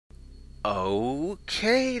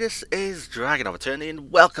Okay, this is DragonofEternity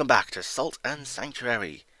and welcome back to Salt and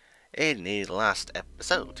Sanctuary. In the last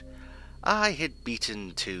episode, I had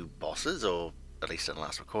beaten two bosses, or at least in the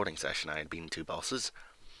last recording session I had beaten two bosses.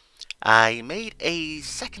 I made a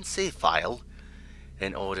second save file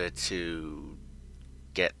in order to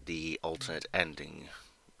get the alternate ending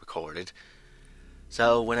recorded,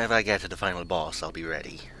 so whenever I get to the final boss I'll be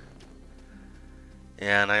ready.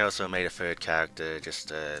 And I also made a third character just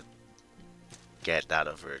to get that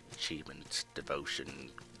other achievement, devotion,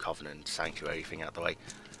 covenant, sanctuary thing out of the way.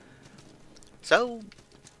 So,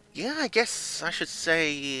 yeah, I guess I should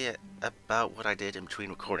say about what I did in between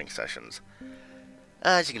recording sessions.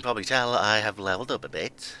 As you can probably tell, I have leveled up a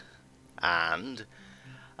bit, and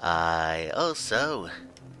I also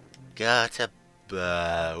got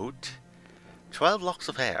about 12 locks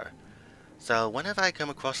of hair. So whenever I come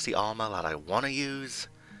across the armor that I want to use,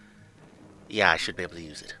 yeah, I should be able to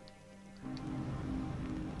use it.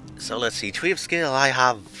 So let's see, tree of skill, I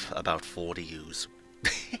have about 4 to use.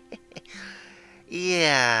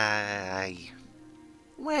 Yeah, I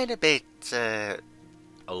went a bit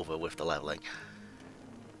over with the leveling.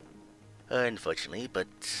 Unfortunately, but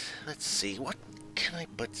let's see, what can I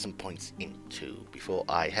put some points into before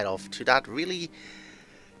I head off to that really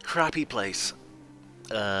crappy place?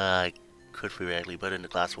 I could theoretically put in the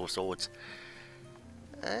Class 4 swords.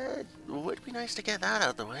 Would be nice to get that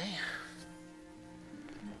out of the way.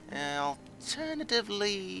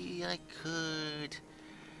 Alternatively, I could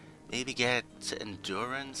maybe get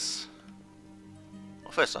endurance.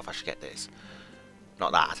 Well, first off, I should get this.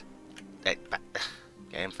 Not that.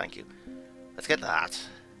 Game, thank you. Let's get that.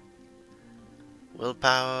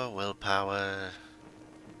 Willpower, willpower.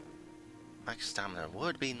 Max stamina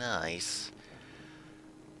would be nice.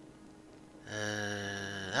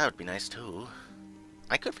 That would be nice too.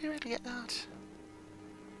 I could theoretically get that.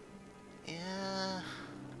 Yeah.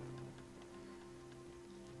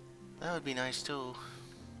 That would be nice too.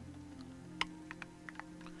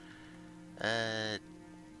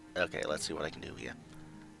 Okay, let's see what I can do here.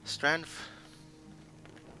 Strength.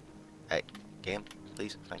 Hey, game,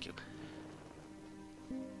 please, thank you.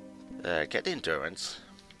 Get the endurance,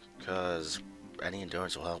 because any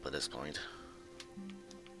endurance will help at this point.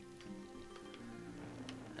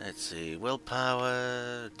 Let's see,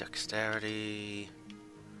 willpower, dexterity,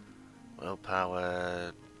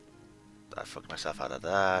 willpower. I fucked myself out of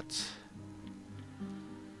that.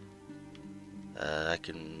 I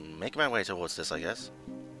can make my way towards this, I guess.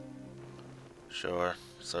 Sure,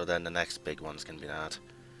 so then the next big one's gonna be that.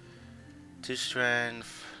 2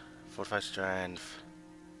 strength, 45 strength.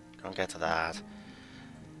 Can't get to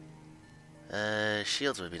that.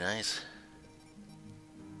 Shields would be nice.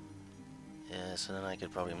 Yeah, so then I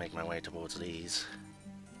could probably make my way towards these.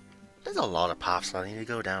 There's a lot of paths I need to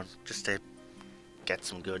go down just to get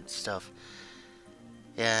some good stuff.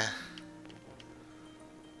 Yeah.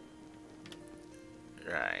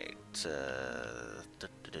 Right.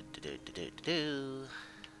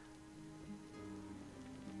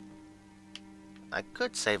 I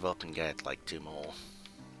could save up and get like 2 more.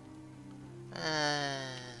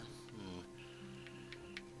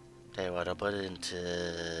 Tell you what, I'll put it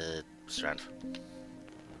into strength.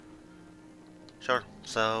 Sure.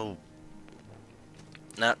 So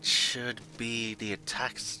that should be the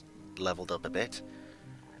attacks leveled up a bit.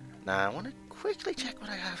 Now I want to quickly check what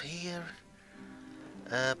I have here.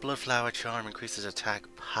 Bloodflower charm increases attack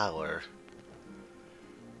power.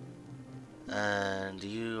 And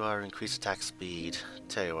you are increased attack speed.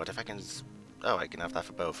 Tell you what, if I can... Oh, I can have that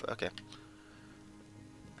for both. Okay.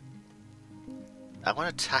 I want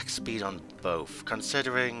attack speed on both,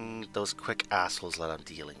 considering those quick assholes that I'm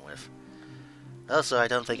dealing with. Also, I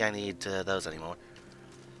don't think I need those anymore.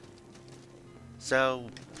 So,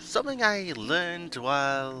 something I learned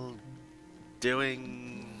while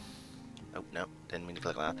doing... Oh, no, didn't mean to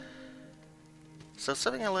click on that. So,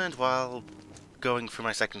 something I learned while going through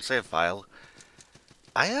my second save file,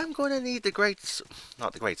 I am going to need the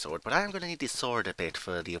not the great sword, but I am going to need the sword a bit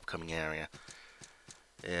for the upcoming area.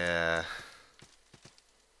 Yeah.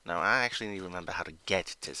 Now, I actually need to remember how to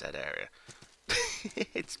get to said area.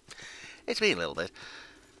 it's been a little bit.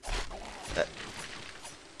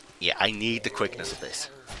 Yeah, I need the quickness of this.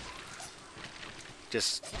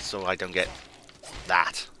 Just so I don't get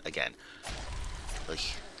that again. Ugh.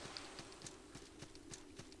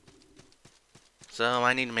 So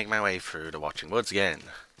I need to make my way through the Watching Woods again.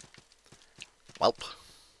 Welp.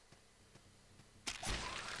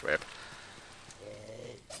 Rip.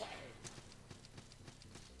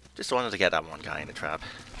 Just wanted to get that one guy in the trap.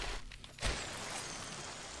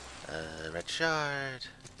 Red shard.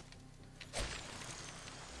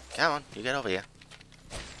 Come on, you get over here.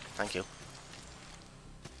 Thank you.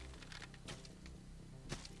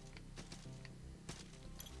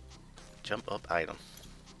 Jump up, item.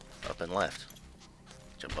 Up and left.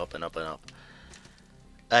 Jump up and up and up.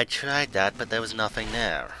 I tried that, but there was nothing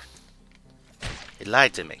there. It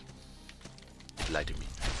lied to me. It lied to me.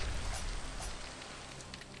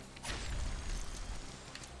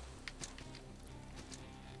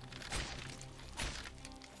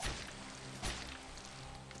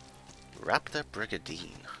 Raptor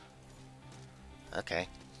Brigandine. Okay.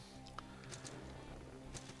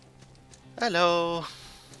 Hello.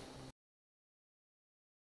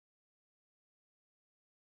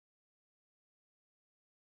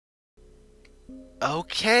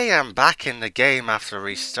 Okay, I'm back in the game after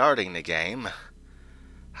restarting the game.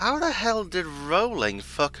 How the hell did rolling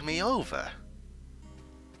fuck me over?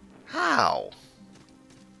 How?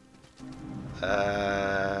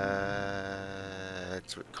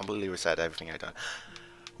 It's completely reset everything I've done.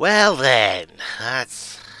 Well then,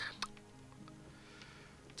 that's...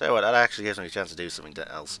 Tell you what, that actually gives me a chance to do something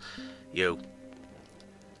else. You.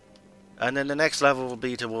 And then the next level will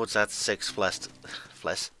be towards that 6 flask.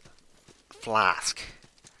 I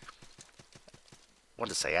want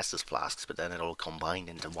to say Estes flasks, but then it'll combine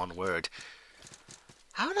into one word.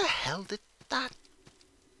 How the hell did that...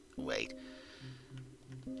 Wait.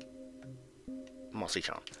 Mossy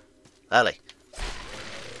Sean. Ellie.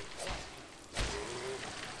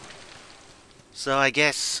 So I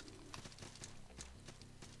guess,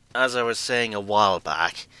 as I was saying a while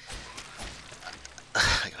back,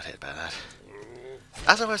 I got hit by that.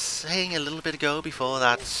 As I was saying a little bit ago before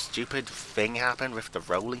that stupid thing happened with the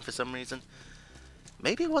rolling for some reason,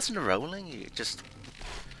 maybe it wasn't a rolling, you just,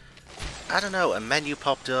 I don't know, a menu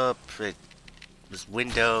popped up, it was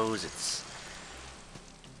Windows, it's...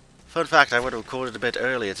 Fun fact, I would have recorded a bit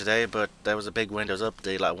earlier today, but there was a big Windows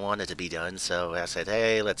update I wanted to be done, so I said,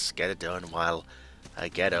 hey, let's get it done while I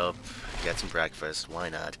get up, get some breakfast, why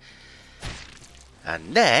not?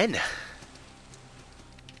 And then,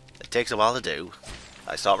 it takes a while to do,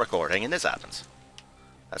 I start recording and this happens.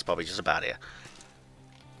 That's probably just a bad idea.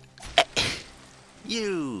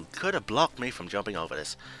 You could have blocked me from jumping over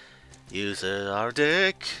this. User our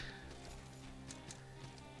dick.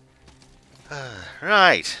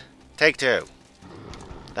 Right. Take two.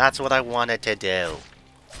 That's what I wanted to do.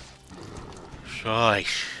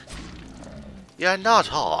 Sheesh. You're not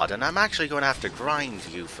hard, and I'm actually going to have to grind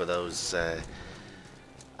you for those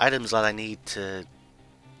items that I need to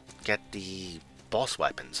get the boss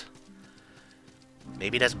weapons.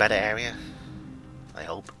 Maybe there's a better area? I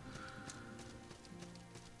hope.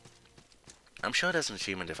 I'm sure there's an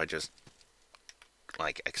achievement if I just,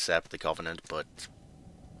 like, accept the Covenant, but...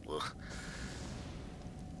 Ugh.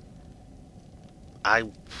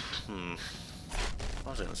 What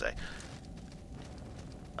was I going to say?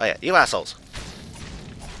 Oh yeah, you assholes.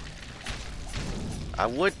 I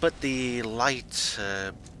would put the light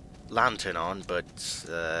lantern on, but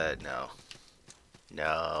no.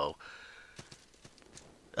 No.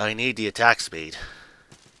 I need the attack speed.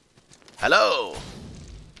 Hello!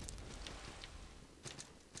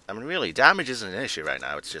 I mean, really, damage isn't an issue right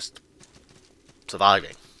now, it's just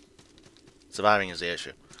surviving. Surviving is the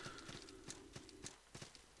issue.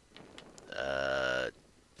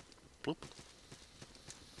 Bloop.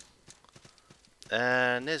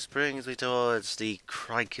 And this brings me towards the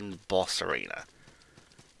Kraken boss arena.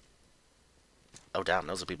 Oh damn,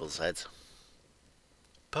 those are people's heads.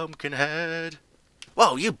 Pumpkinhead!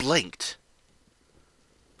 Whoa, you blinked!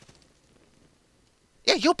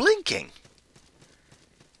 Yeah, you're blinking!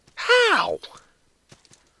 How?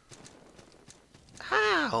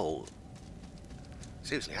 How?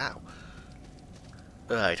 Seriously, how?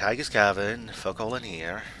 Right, Tiger's Cavern, fuck all in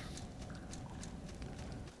here.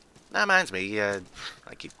 That reminds me, I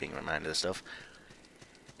keep being reminded of stuff.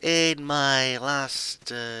 In my last,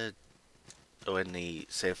 in the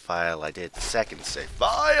save file, I did the second save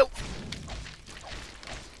file!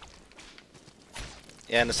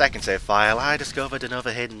 Yeah, in the second save file, I discovered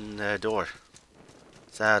another hidden door.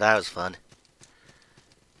 So that was fun.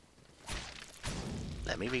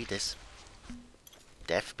 Let me read this.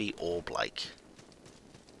 Death be orb-like.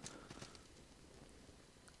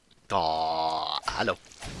 Hello.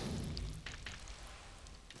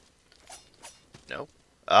 No?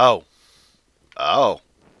 Oh. Oh.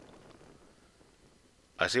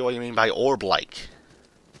 I see what you mean by orb-like.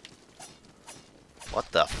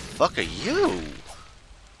 What the fuck are you?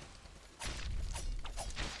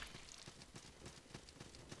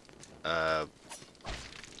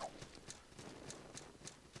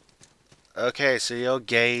 Okay, so your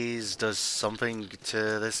gaze does something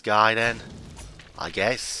to this guy then? I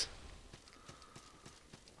guess.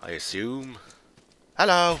 I assume.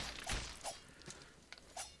 Hello!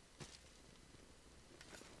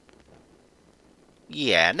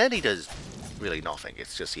 Yeah, and then he does really nothing.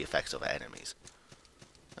 It's just the effects of enemies.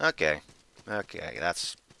 Okay. Okay,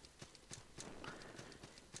 that's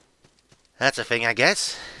a thing, I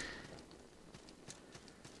guess.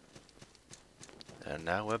 And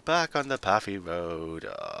now we're back on the pathy road.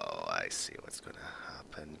 Oh, I see what's gonna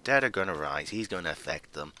happen. Dead are gonna rise. He's gonna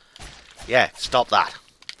affect them. Yeah, stop that.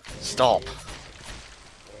 Stop.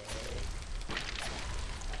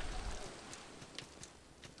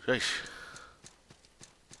 Sheesh.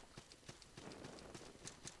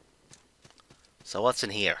 So what's in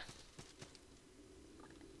here?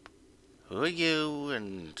 Who are you?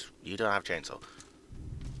 And you don't have chainsaw.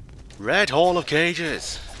 Red Hall of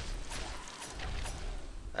Cages.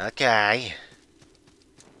 Okay.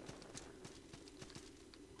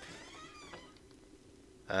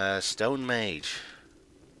 Stone Mage.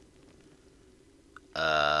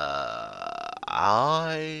 I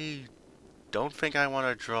don't think I want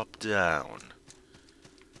to drop down.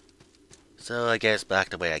 So I guess back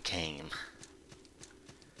the way I came.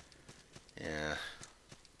 Yeah.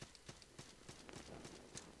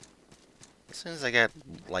 As soon as I get,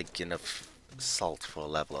 like, enough salt for a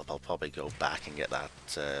level up, I'll probably go back and get that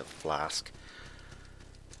flask.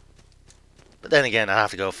 But then again, I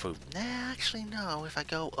have to go through... Nah, actually no. If I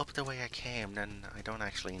go up the way I came, then I don't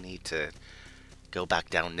actually need to go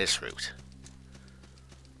back down this route.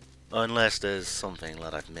 Unless there's something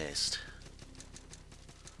that I've missed.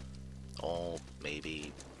 Or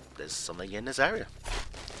maybe there's something in this area.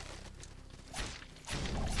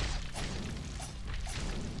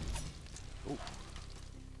 Ooh.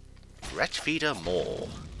 Wretch Feeder More.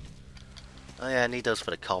 Oh yeah, I need those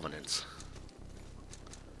for the Covenants.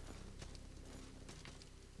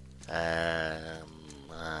 I'm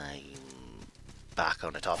back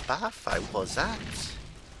on the top path. I was at.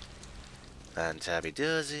 And tabby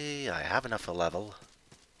doozy, I have enough for level.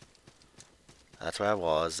 That's where I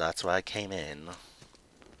was, that's where I came in.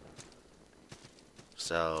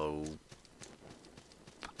 So...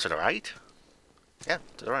 to the right? Yeah,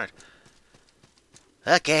 to the right.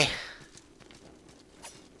 Okay.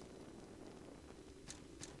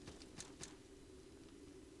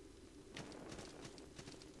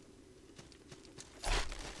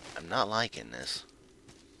 I'm not liking this.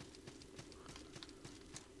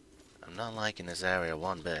 I'm not liking this area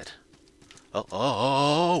one bit.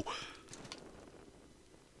 Oh!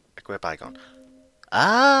 Equip icon.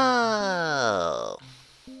 Oh!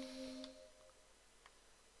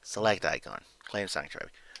 Select icon. Claim sanctuary.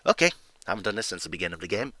 Okay. Haven't done this since the beginning of the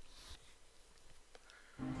game.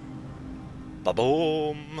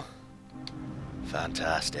 Ba-boom!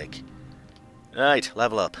 Fantastic. Right,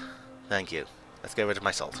 level up. Thank you. Let's get rid of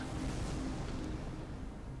my salt.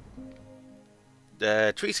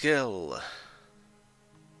 Tree skill.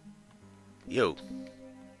 You.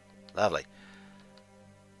 Lovely.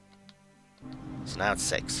 So now it's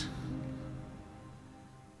 6.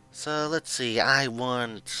 So let's see, I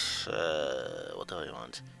want... what do I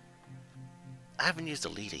want? I haven't used a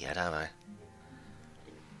leader yet, have I?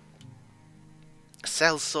 A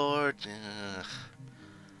cell sword...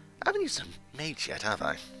 I haven't used a mage yet, have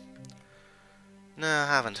I? No, I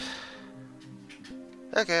haven't.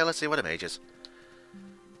 Okay, let's see what a mage is.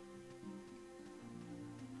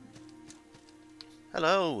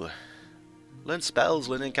 Hello. Learn spells,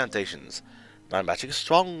 learn incantations. My magic is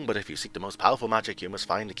strong, but if you seek the most powerful magic, you must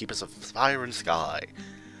find the keepers of fire and sky.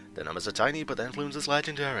 Their numbers are tiny, but their influence is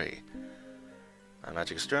legendary. My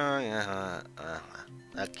magic is strong.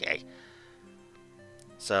 Okay.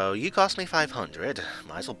 So you cost me 500.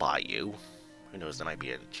 Might as well buy you. Who knows? There might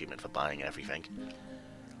be an achievement for buying everything.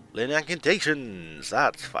 Learn incantations.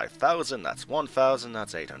 That's 5,000. That's 1,000.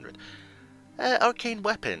 That's 800. Arcane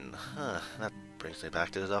weapon. That brings me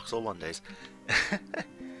back to the Dark Souls 1 days.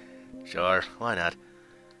 Sure, why not?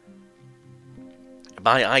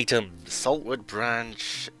 Buy items, saltwood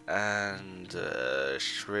branch and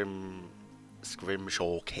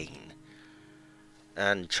scrimshaw cane.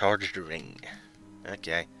 And charged ring.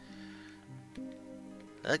 Okay.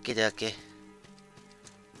 Okay.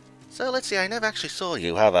 So let's see, I never actually saw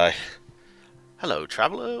you, have I? Hello,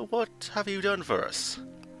 traveller, what have you done for us?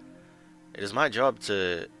 It is my job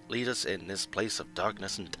to lead us in this place of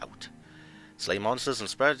darkness and doubt. Slay monsters and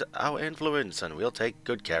spread our influence, and we'll take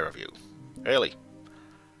good care of you. Really?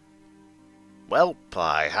 Well,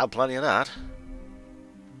 I have plenty of that.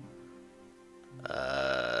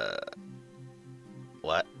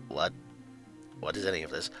 What is any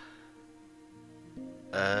of this?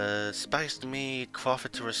 Spiced meat,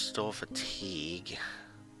 profit to restore fatigue.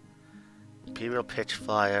 Imperial pitch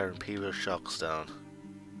fire, Imperial shockstone.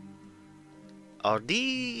 Are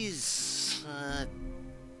these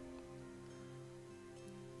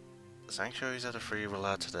sanctuaries that are free will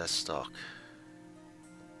add to their stock?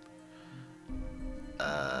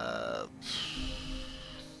 I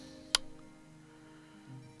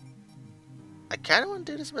kinda wanna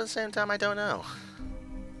do this, but at the same time I don't know.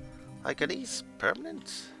 Like, are these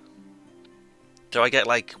permanent? Do I get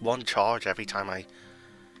like one charge every time I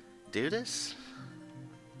do this?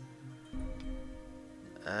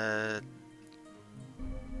 I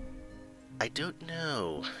don't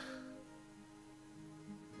know.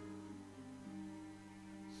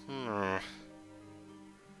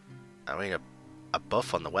 I mean, a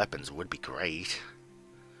buff on the weapons would be great.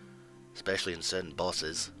 Especially in certain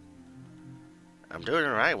bosses. I'm doing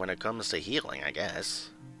alright when it comes to healing, I guess.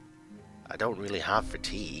 I don't really have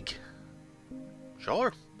fatigue.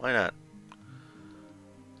 Sure, why not?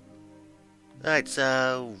 Alright,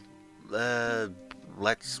 so...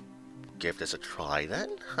 let's give this a try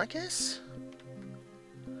then, I guess?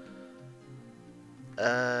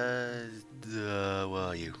 Where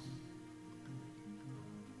are you?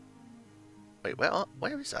 Wait,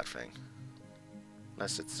 where is that thing?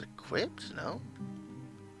 Unless it's equipped? No?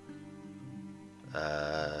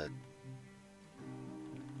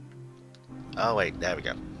 Oh wait, there we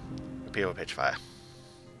go. Imperial Pitchfire.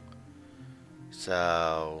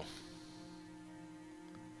 So...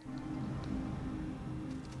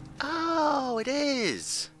 Oh, it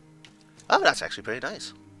is! Oh, that's actually pretty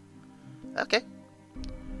nice. Okay.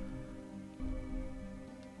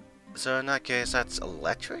 So in that case, that's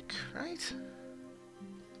electric, right?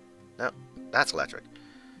 No, that's electric.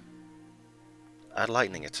 Add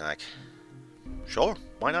lightning attack. Sure,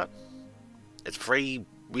 why not? It's free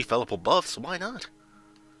refillable buffs, why not?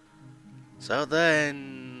 So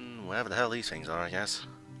then, whatever the hell these things are, I guess.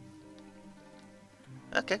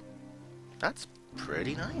 Okay, that's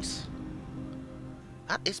pretty nice.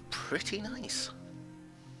 That is pretty nice.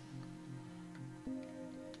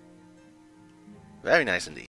 Very nice indeed.